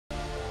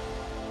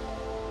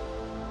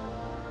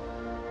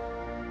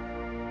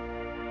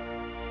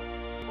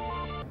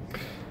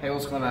Hey,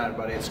 what's going on,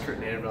 everybody? It's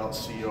Kurt Naderveld,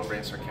 CEO of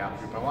Rainstar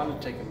Capital Group. I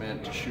wanted to take a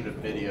minute to shoot a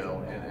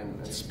video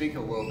and speak a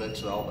little bit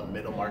to all the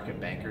middle market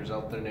bankers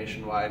out there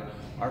nationwide.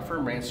 Our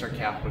firm, Rainstar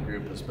Capital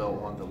Group, has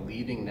built one of the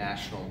leading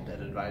national debt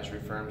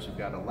advisory firms. We've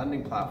got a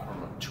lending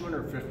platform of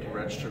 250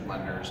 registered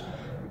lenders.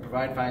 We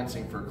provide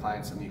financing for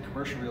clients that need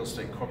commercial real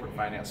estate, corporate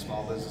finance,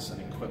 small business,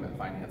 and equipment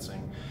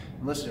financing.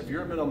 And listen, if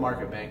you're a middle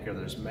market banker,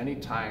 there's many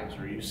times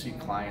where you see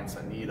clients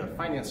that need a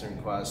financing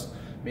request,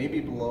 maybe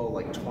below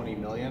like 20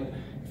 million.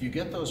 If you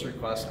get those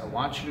requests, I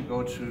want you to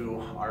go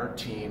to our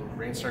team,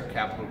 Rainstar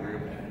Capital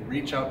Group, and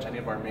reach out to any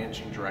of our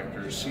managing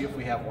directors, see if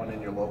we have one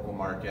in your local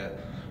market.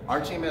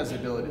 Our team has the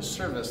ability to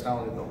service not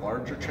only the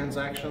larger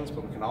transactions,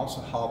 but we can also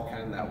help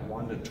kind of that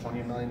 $1 to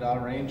 $20 million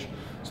range.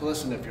 So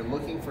listen, if you're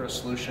looking for a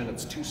solution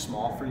that's too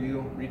small for you,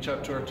 reach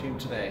out to our team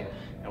today,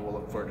 and we'll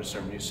look forward to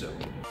serving you soon.